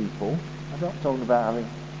young people? I'm not talking about having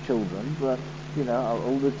children, but, you know, our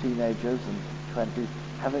older teenagers and 20s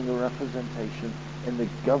having a representation in the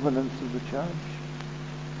governance of the church.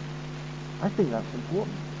 I think that's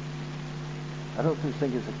important. I don't just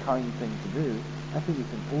think it's a kind thing to do. I think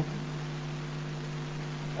it's important.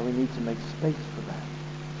 And we need to make space for that.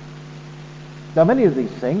 Now, many of these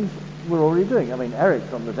things we're already doing. I mean,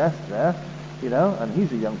 Eric's on the desk there, you know, and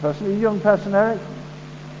he's a young person. Are you a young person, Eric?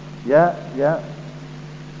 Yeah.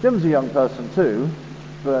 Jim's a young person too,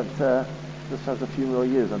 but just has a few more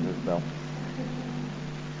years under his belt.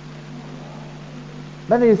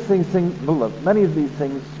 Many of these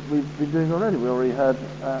things we've been doing already. We already heard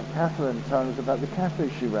Catherine telling us about the cafe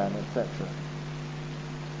she ran, etc.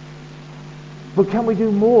 But can we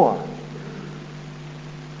do more?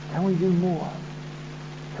 Can we do more?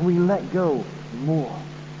 Can we let go more?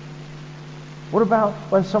 What about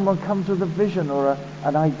when someone comes with a vision or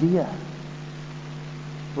an idea?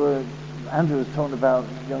 Where Andrew was talking about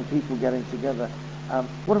young people getting together.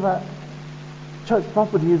 What about church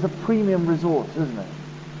property is a premium resource, isn't it?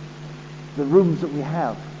 The rooms that we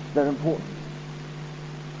have, they're important.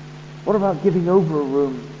 What about giving over a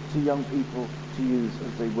room to young people to use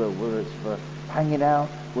as they will, whether it's for hanging out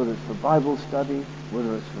whether it's for Bible study,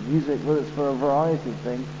 whether it's for music, whether it's for a variety of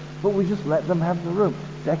things, but we just let them have the room.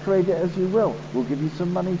 Decorate it as you will. We'll give you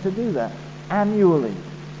some money to do that annually,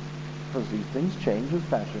 because these things change as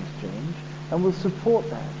fashions change, and we'll support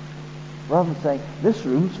that. Rather than saying, this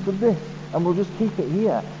room's for this, and we'll just keep it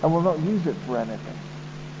here, and we'll not use it for anything,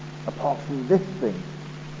 apart from this thing,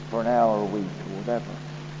 for an hour a week, or whatever.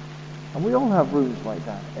 And we all have rooms like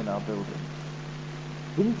that in our building.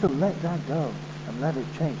 We need to let that go, and let it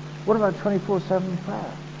change. What about 24/7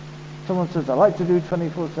 prayer? Someone says, I like to do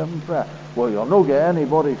 24/7 prayer. Well, you'll not get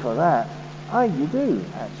anybody for that. Aye, you do,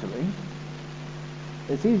 actually.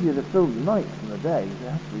 It's easier to fill the night than the day, it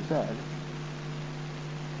has to be said.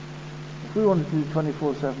 If we wanted to do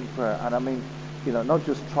 24/7 prayer, and I mean, not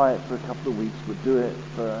just try it for a couple of weeks, but do it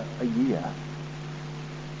for a year,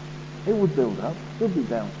 it would build up. There'll be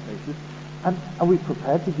downspaces. And are we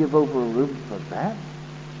prepared to give over a room for that?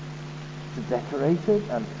 To decorate it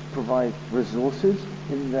and provide resources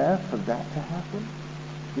in there for that to happen?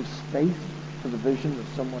 Give space for the vision of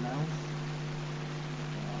someone else?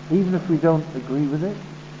 Even if we don't agree with it?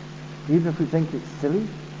 Even if we think it's silly?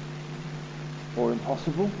 Or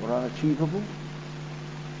impossible? Or unachievable?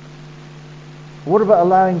 What about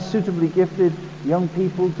allowing suitably gifted young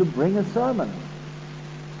people to bring a sermon?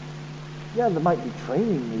 Yeah, there might be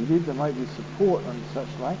training needed, there might be support and such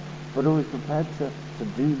like, but are we prepared to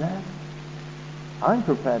do that? I'm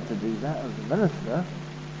prepared to do that as a minister.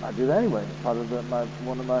 I do that anyway. It's part of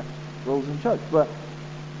one of my roles in church. But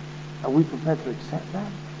are we prepared to accept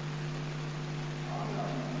that?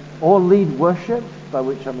 Or lead worship, by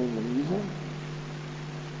which I mean the music?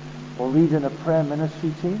 Or lead in a prayer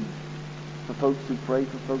ministry team for folks who pray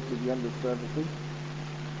for folks at the end of services,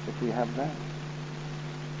 if we have that?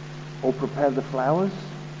 Or prepare the flowers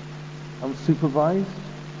unsupervised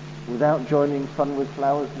without joining Fun with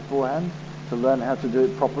Flowers beforehand to learn how to do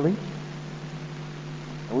it properly?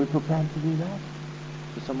 Are we prepared to do that?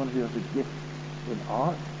 For someone who has a gift in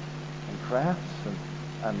art and crafts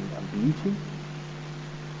and beauty?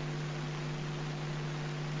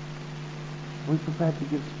 Are we prepared to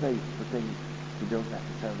give space for things we don't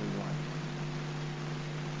necessarily like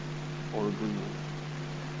or agree with?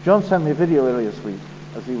 John sent me a video earlier this week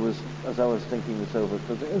as I was thinking this over,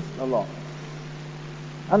 because it is a lot.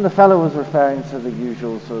 And the fellow was referring to the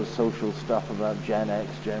usual sort of social stuff about Gen X,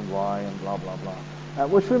 Gen Y, and blah, blah, blah,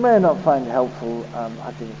 which we may not find helpful.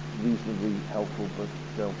 I think it's reasonably helpful, but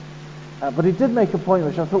still. But he did make a point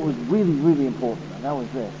which I thought was really, really important, and that was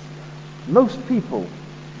this. Most people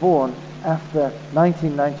born after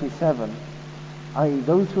 1997, i.e.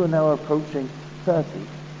 those who are now approaching 30,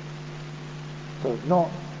 so not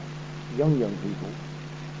young people,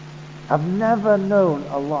 have never known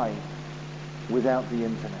a life without the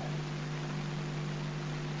internet.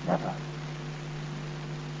 Never.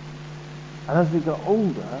 And as they got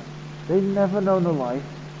older, they've never known a life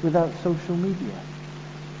without social media.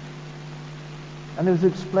 And he was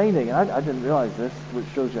explaining, and I didn't realize this, which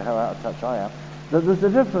shows you how out of touch I am, that there's a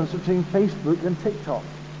difference between Facebook and TikTok.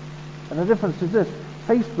 And the difference is this: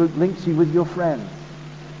 Facebook links you with your friends.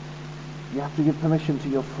 You have to give permission to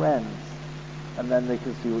your friends, and then they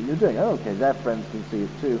can see what you're doing. Oh, okay, their friends can see it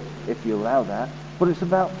too, if you allow that. But it's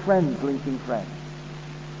about friends linking friends.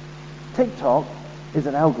 TikTok is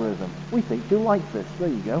an algorithm. We think you like this. There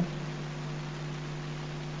you go.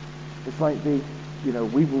 It's like we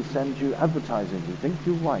will send you advertising we think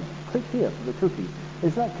you like. Click here for the cookie.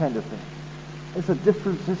 It's that kind of thing. It's a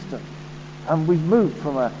different system. And we've moved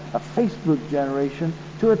from a Facebook generation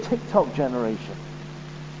to a TikTok generation.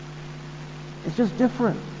 It's just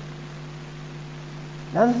different.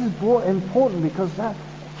 Now this is important because that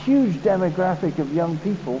huge demographic of young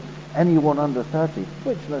people, anyone under 30,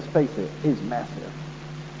 which, let's face it, is massive,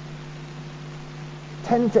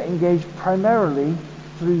 tend to engage primarily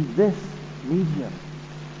through this medium.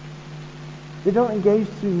 They don't engage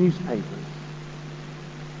through newspapers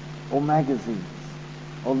or magazines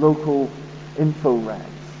or local info rags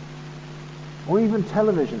or even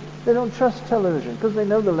television. They don't trust television because they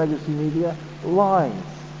know the legacy media lies.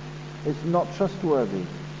 It's not trustworthy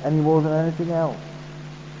any more than anything else.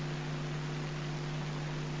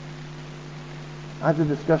 I had a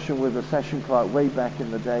discussion with a session clerk way back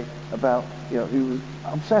in the day about, who was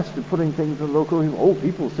obsessed with putting things in the local.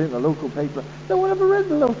 People see it in the local paper. No one ever read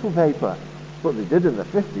the local paper. But they did in the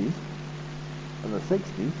 50s and the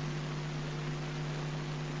 60s.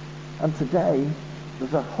 And today,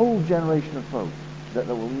 there's a whole generation of folk that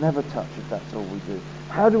will never touch if that's all we do.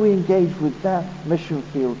 How do we engage with that mission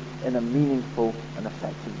field in a meaningful and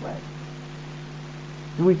effective way?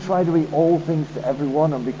 Do we try to be all things to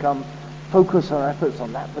everyone and become focus our efforts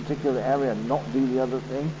on that particular area and not do the other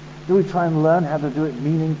thing? Do we try and learn how to do it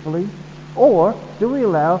meaningfully? Or do we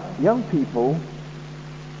allow young people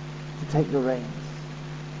to take the reins?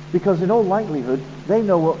 Because in all likelihood, they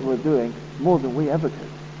know what we're doing more than we ever could.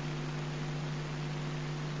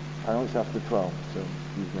 I know it's after 12, so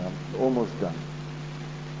excuse me, I'm almost done.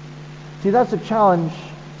 See, that's a challenge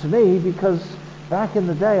to me because back in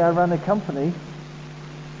the day, I ran a company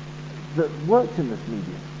that worked in this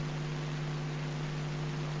medium.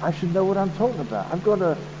 I should know what I'm talking about. I've got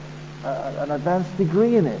an advanced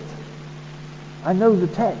degree in it. I know the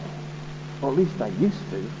tech, or at least I used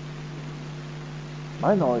to.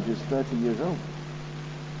 My knowledge is 30 years old.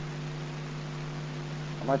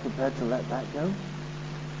 Am I prepared to let that go?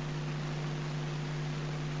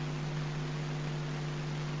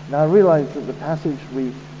 Now I realize that the passages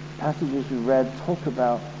we read talk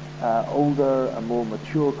about older and more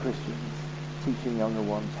mature Christians teaching younger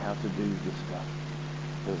ones how to do this stuff.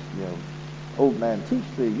 Because, old men teach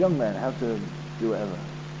the young men how to do whatever.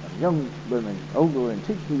 And young women, older women,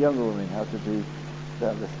 teach the younger women how to do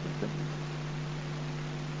that list of things.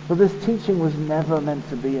 But this teaching was never meant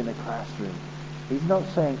to be in a classroom. He's not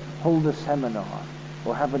saying hold a seminar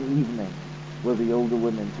or have an evening where the older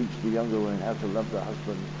women teach the younger women how to love their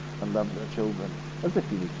husbands and love their children, as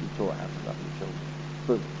if you need to be taught how to love your children.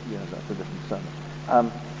 But, that's a different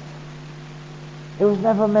sermon. It was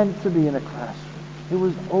never meant to be in a classroom. It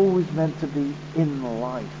was always meant to be in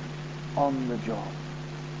life, on the job.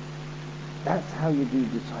 That's how you do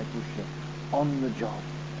discipleship, on the job.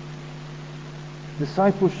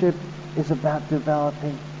 Discipleship is about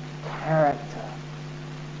developing character,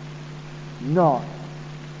 not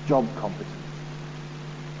job competence.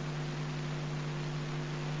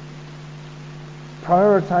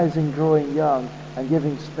 Prioritizing growing young and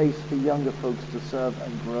giving space for younger folks to serve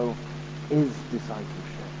and grow is discipleship.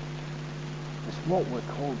 It's what we're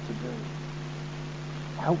called to do.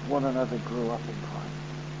 Help one another grow up in Christ.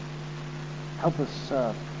 Help us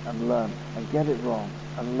serve and learn and get it wrong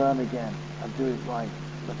and learn again and do it right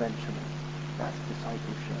eventually. That's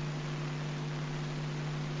discipleship.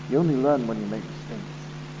 You only learn when you make mistakes.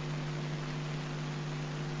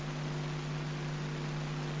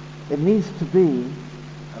 It needs to be,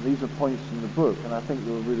 and these are points from the book, and I think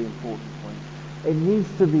they're really important points, it needs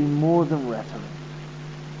to be more than rhetoric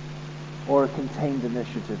or a contained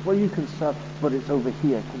initiative. Well, you can serve, but it's over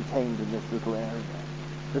here, contained in this little area.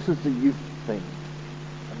 This is the youth thing,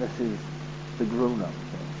 and this is the grown-up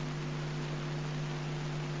thing.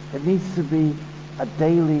 It needs to be a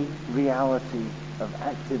daily reality of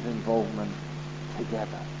active involvement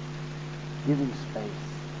together, giving space,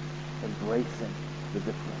 embracing the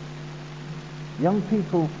difference. Young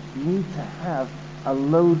people need to have a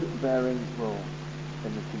load-bearing role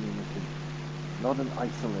in the community, not an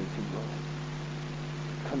isolated role,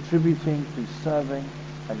 contributing through serving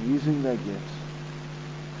and using their gifts,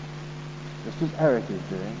 just as Eric is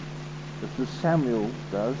doing, just as Samuel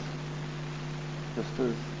does, just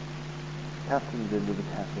as Catherine did with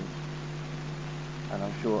the Catholic, and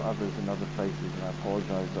I'm sure others in other places, and I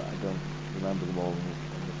apologize that I don't remember them all in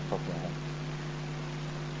the top of my head.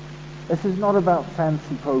 This is not about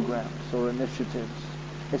fancy programs or initiatives.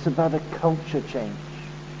 It's about a culture change.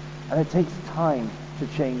 And it takes time to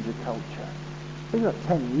change a culture. It takes about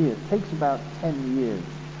 10 years. It takes about 10 years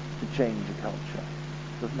to change a culture.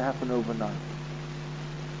 It doesn't happen overnight.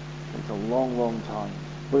 It's a long, long time.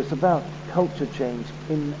 But it's about culture change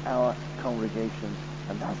in our congregations.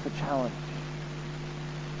 And that's the challenge.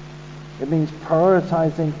 It means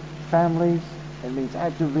prioritizing families. It means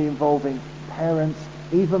actively involving parents,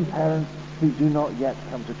 even parents who do not yet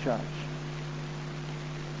come to church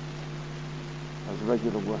as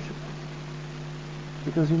regular worshippers.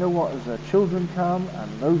 Because you know what, as their children come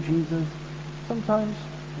and know Jesus, sometimes,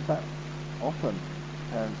 in fact, often,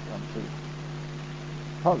 parents come too.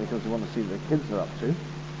 Partly because they want to see what their kids are up to.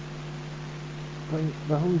 But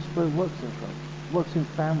the Holy Spirit works in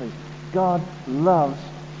families. God loves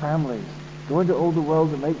families. Go into all the world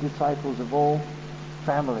and make disciples of all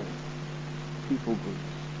families, people groups.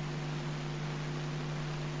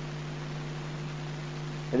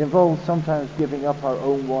 It involves sometimes giving up our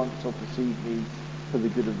own wants or perceived needs for the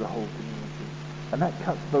good of the whole community. And that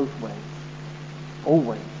cuts both ways.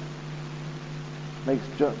 Always. Makes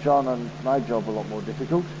John and my job a lot more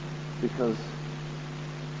difficult, because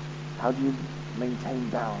how do you maintain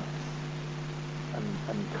balance and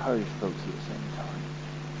encourage folks at the same time?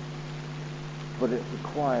 But it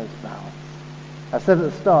requires balance. I said at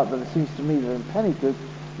the start that it seems to me that in Penicuik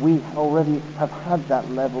we already have had that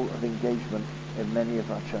level of engagement in many of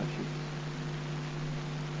our churches.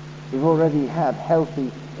 We've already had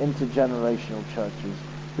healthy intergenerational churches.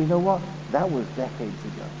 But you know what? That was decades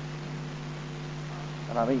ago.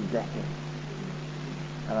 And I mean decades.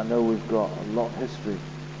 And I know we've got a lot of history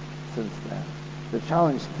since then. The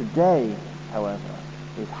challenge today, however,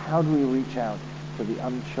 is how do we reach out to the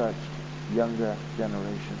unchurched younger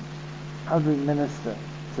generations? How do we minister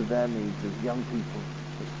to their needs as young people,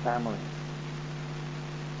 as families?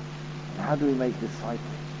 And how do we make disciples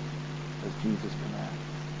as Jesus commands?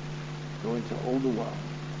 Go into all the world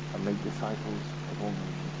and make disciples of all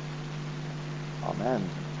nations. Amen.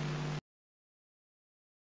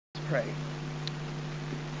 Let's pray.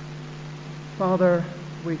 Father,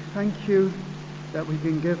 we thank you that we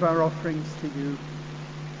can give our offerings to you.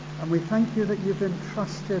 And we thank you that you've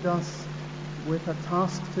entrusted us with a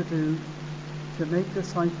task to do, to make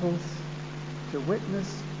disciples, to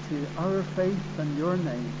witness to our faith and your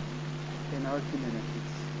name in our communities.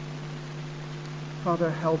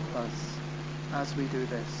 Father, help us as we do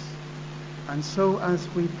this. And so as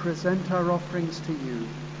we present our offerings to you,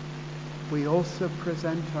 we also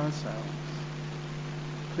present ourselves.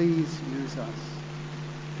 Please use us.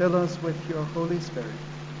 Fill us with your Holy Spirit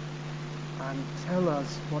and tell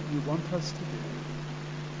us what you want us to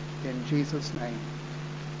do. In Jesus' name,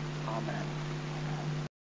 amen.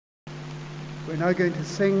 We're now going to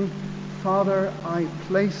sing, Father, I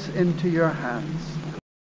place into your hands.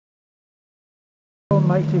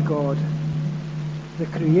 Almighty God, the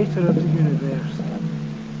creator of the universe,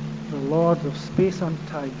 the Lord of space and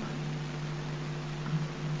time,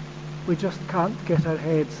 we just can't get our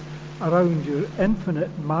heads around your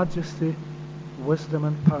infinite majesty, wisdom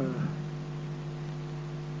and power.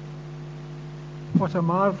 What a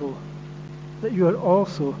marvel that you are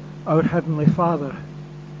also our Heavenly Father,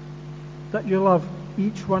 that you love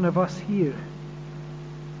each one of us here,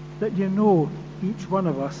 that you know each one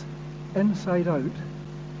of us inside out,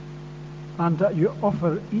 and that you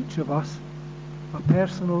offer each of us a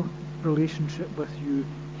personal relationship with you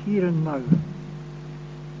here and now,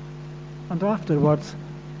 and afterwards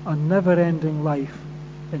a never-ending life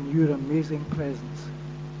in your amazing presence.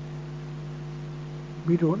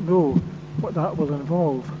 We don't know what that will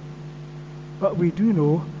involve, but we do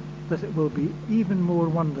know that it will be even more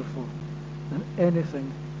wonderful than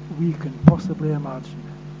anything we can possibly imagine.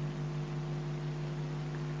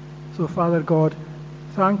 So, Father God,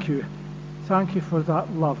 thank you. Thank you for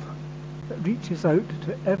that love that reaches out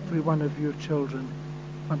to every one of your children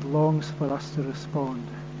and longs for us to respond.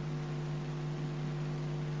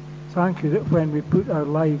 Thank you that when we put our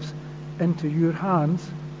lives into your hands,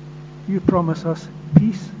 you promise us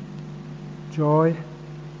peace, joy,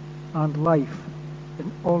 and life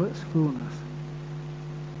in all its fullness.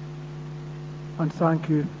 And thank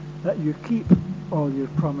you that you keep all your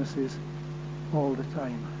promises all the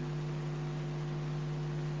time.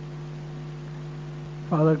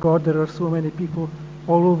 Father God, there are so many people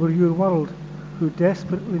all over your world who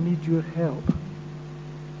desperately need your help,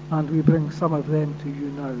 and we bring some of them to you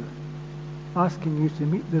now, asking you to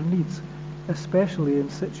meet their needs, especially in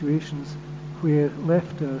situations where,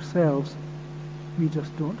 left to ourselves, we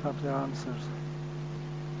just don't have the answers.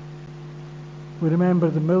 We remember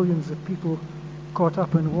the millions of people caught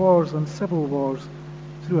up in wars and civil wars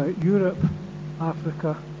throughout Europe,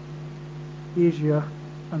 Africa, Asia,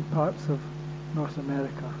 and parts of North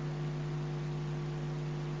America.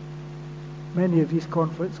 Many of these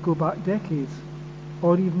conflicts go back decades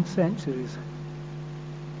or even centuries.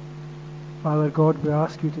 Father God, we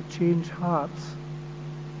ask you to change hearts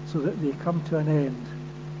so that they come to an end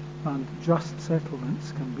and just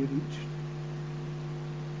settlements can be reached.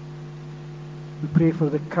 We pray for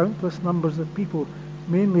the countless numbers of people,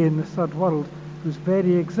 mainly in the third world, whose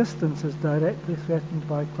very existence is directly threatened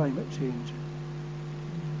by climate change.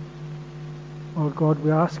 Lord God,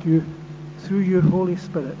 we ask you, through your Holy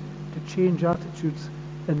Spirit, to change attitudes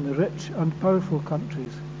in the rich and powerful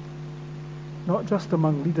countries, not just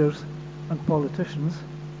among leaders and politicians,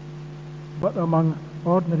 but among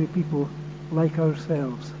ordinary people like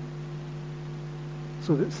ourselves,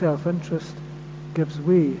 so that self-interest gives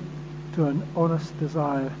way to an honest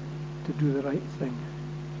desire to do the right thing.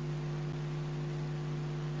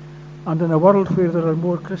 And in a world where there are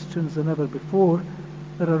more Christians than ever before,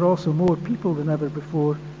 there are also more people than ever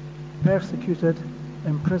before persecuted,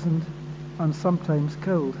 imprisoned, and sometimes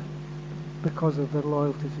killed because of their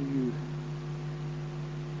loyalty to you.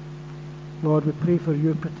 Lord, we pray for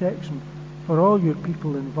your protection for all your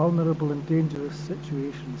people in vulnerable and dangerous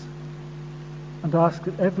situations, and ask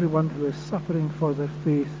that everyone who is suffering for their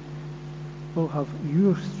faith will have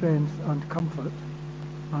your strength and comfort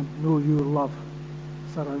and know your love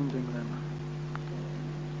surrounding them.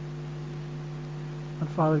 And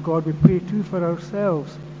Father God, we pray too for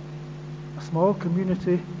ourselves, a small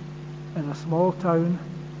community in a small town,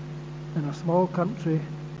 in a small country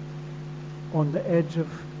on the edge of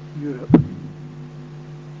Europe,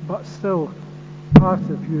 but still part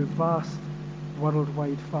of your vast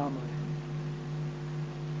worldwide family.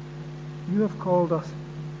 You have called us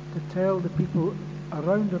to tell the people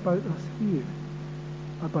around about us here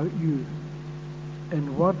about you,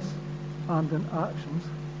 in words and in actions,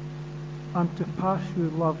 and to pass your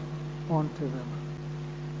love on to them.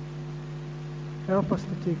 Help us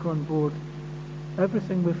to take on board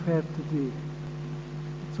everything we've heard today,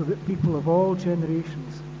 so that people of all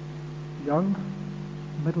generations, young,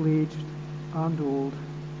 middle-aged and old,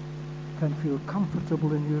 can feel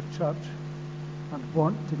comfortable in your church and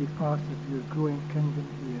want to be part of your growing kingdom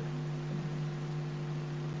here.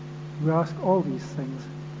 We ask all these things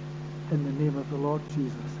in the name of the Lord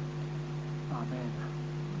Jesus. Amen.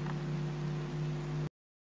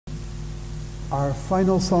 Our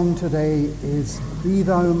final song today is Be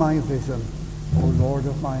Thou My Vision, O Lord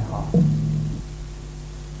of my heart.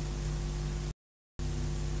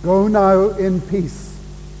 Go now in peace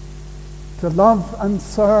to love and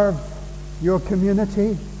serve your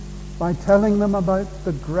community by telling them about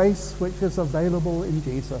the grace which is available in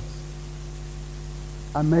Jesus.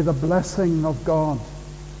 And may the blessing of God,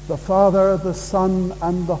 the Father, the Son,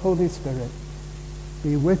 and the Holy Spirit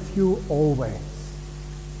be with you always.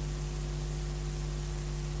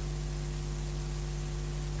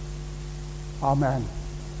 Amen.